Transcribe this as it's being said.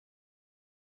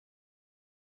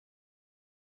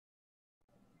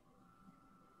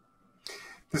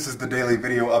This is the daily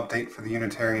video update for the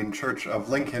Unitarian Church of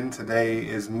Lincoln. Today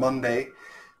is Monday,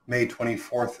 May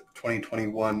 24th,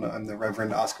 2021. I'm the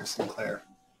Reverend Oscar Sinclair.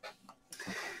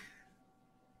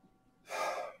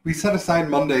 We set aside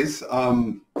Mondays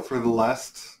for the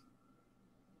last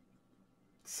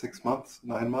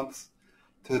 9 months,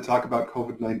 to talk about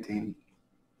COVID-19.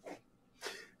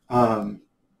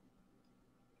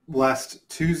 Last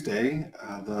Tuesday,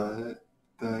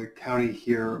 the county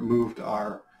here moved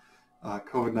our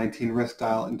COVID-19 risk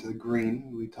dial into the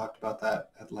green. We talked about that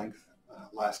at length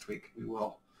last week. We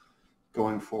will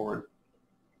going forward.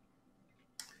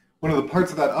 One of the parts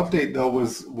of that update, though,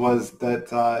 was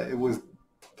that it was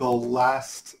the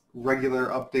last regular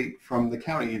update from the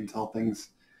county until things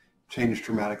changed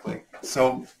dramatically.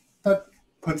 So that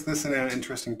puts this in an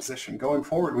interesting position. Going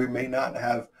forward, we may not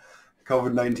have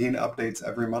COVID-19 updates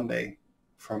every Monday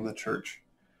from the church.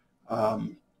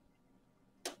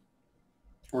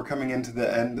 We're coming into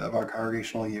the end of our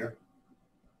congregational year.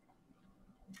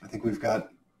 I think we've got,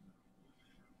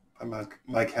 by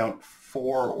my count,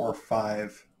 4 or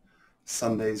 5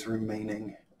 Sundays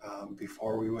remaining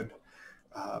before we would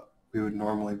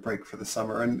normally break for the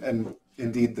summer. And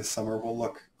indeed, this summer will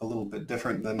look a little bit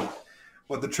different than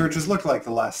what the church has looked like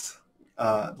the last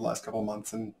couple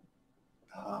months. And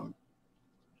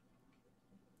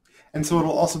so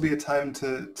it'll also be a time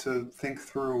to think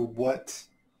through what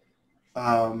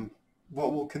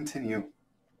will continue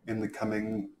in the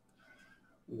coming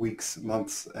weeks,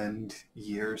 months, and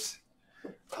years.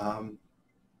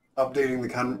 Updating the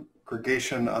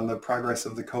congregation on the progress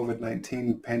of the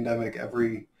COVID-19 pandemic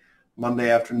every Monday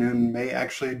afternoon may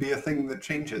actually be a thing that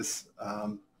changes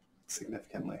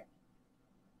significantly.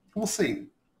 We'll see.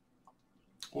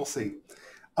 We'll see.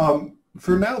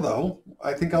 For now, though,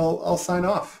 I think I'll sign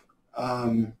off.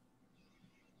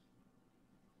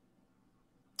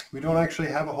 We don't actually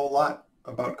have a whole lot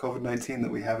about COVID-19 that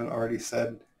we haven't already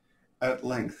said at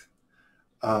length.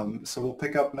 So we'll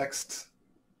pick up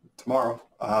tomorrow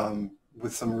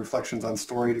with some reflections on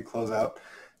story to close out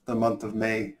the month of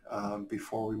May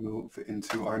before we move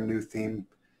into our new theme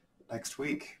next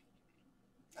week.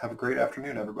 Have a great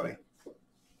afternoon, everybody.